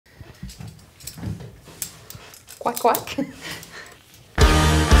Quack, quack.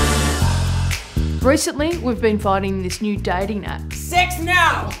 Recently, we've been finding this new dating app. Sex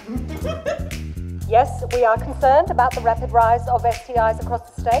now! Yes, we are concerned about the rapid rise of STIs across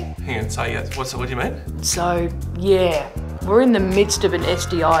the state. Hang on, say yes. What do you mean? So, yeah, we're in the midst of an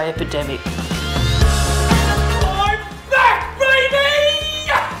STI epidemic. I'm back, baby!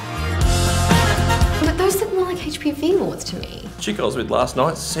 But those look more like HPV warts to me. Chick I was with last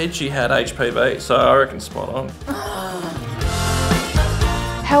night said she had HPV, so I reckon spot on.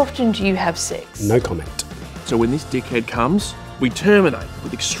 How often do you have sex? No comment. So when this dickhead comes, we terminate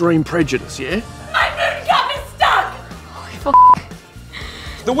with extreme prejudice, yeah? My moon cup is stuck!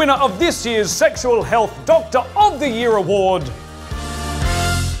 The winner of this year's Sexual Health Doctor of the Year Award.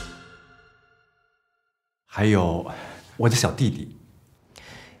 还有我的小弟弟。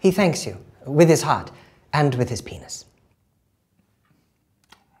 He thanks you with his heart and with his penis.